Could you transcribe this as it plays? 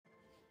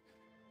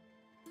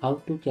how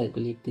to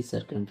calculate the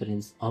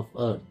circumference of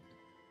Earth.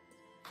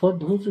 For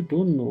those who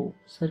don't know,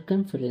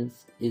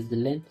 circumference is the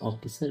length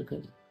of the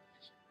circle.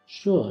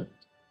 Sure,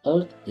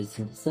 Earth is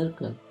in a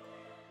circle.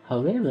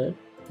 However,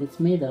 it's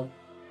made of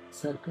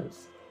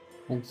circles.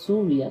 And so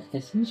we are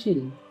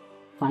essentially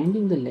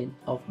finding the length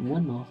of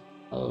one of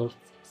Earth's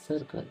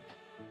circle.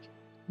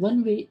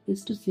 One way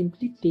is to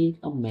simply take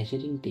a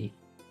measuring tape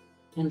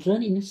and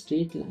run in a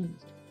straight line.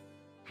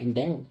 And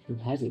there you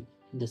have it,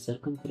 the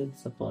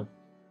circumference of Earth.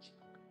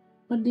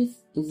 But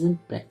this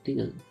isn't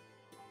practical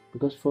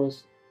because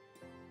first,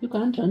 you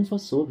can't run for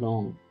so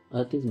long.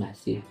 Earth is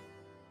massive.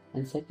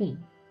 And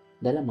second,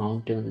 there are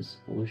mountains,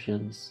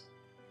 oceans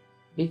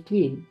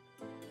between,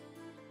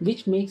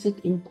 which makes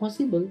it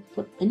impossible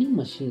for any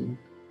machine.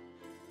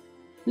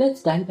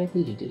 Let's dive back a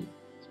little.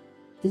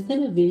 Is there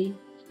a way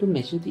to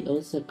measure the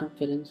Earth's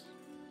circumference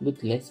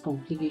with less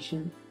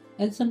complication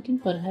and something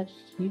perhaps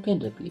you can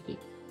replicate?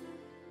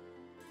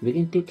 We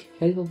can take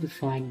help of the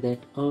fact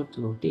that Earth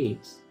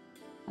rotates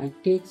and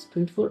takes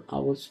 24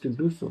 hours to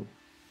do so.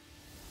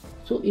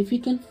 So if we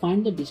can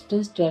find the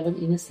distance traveled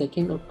in a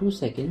second or 2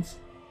 seconds,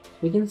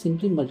 we can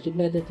simply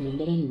multiply that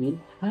number and we'll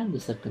have the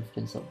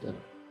circumference of the Earth.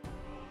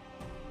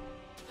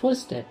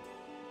 First step,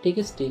 take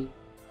a stick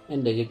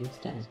and drag it in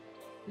stand.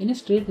 In a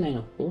straight line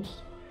of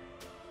course,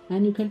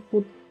 and you can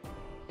put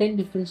 10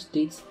 different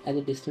sticks at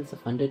a distance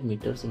of 100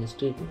 meters in a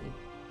straight line.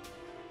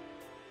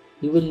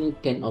 You will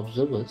need 10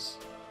 observers.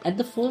 At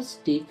the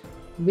first stick,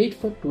 wait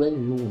for 12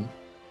 noon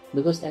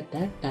because at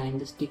that time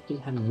the stick will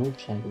have no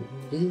shadow.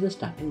 This is the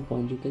starting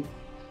point. You can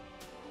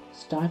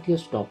start your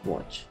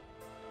stopwatch.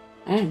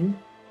 And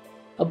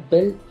a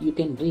bell you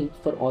can ring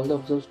for all the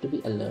observers to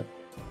be alert.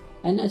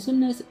 And as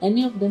soon as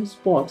any of them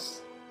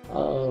spots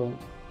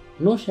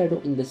no shadow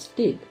in the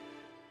stick,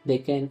 they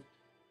can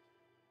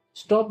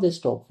stop the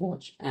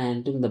stopwatch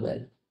and ring the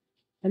bell.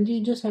 And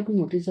you just have to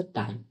notice the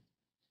time.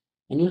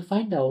 And you'll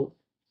find out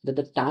that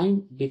the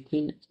time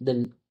between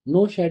the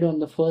no shadow on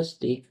the first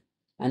stick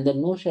and the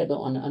no shadow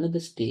on another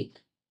stick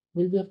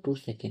will be of 2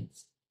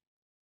 seconds.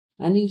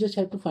 And you just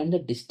have to find the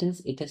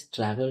distance it has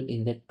traveled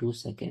in that 2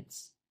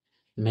 seconds.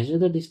 Measure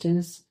the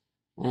distance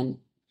and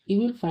you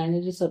will find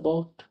it is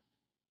about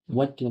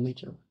 1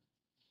 kilometer.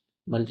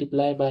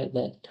 Multiply by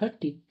that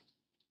 30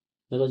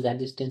 because that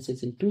distance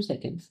is in 2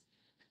 seconds.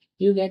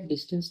 You get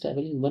distance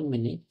traveled in 1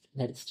 minute,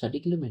 that is 30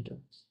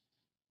 kilometers.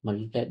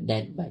 Multiply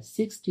that by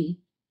 60,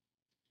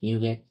 you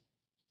get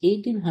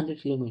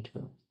 1800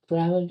 kilometers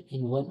traveled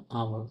in 1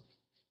 hour.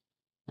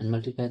 And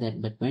multiply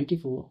that by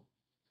 24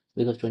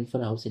 because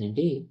 24 hours in a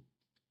day,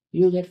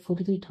 you get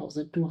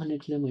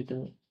 43,200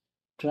 kilometers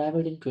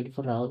traveled in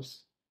 24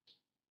 hours.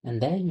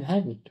 And there you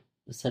have it,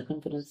 the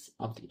circumference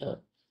of the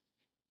Earth.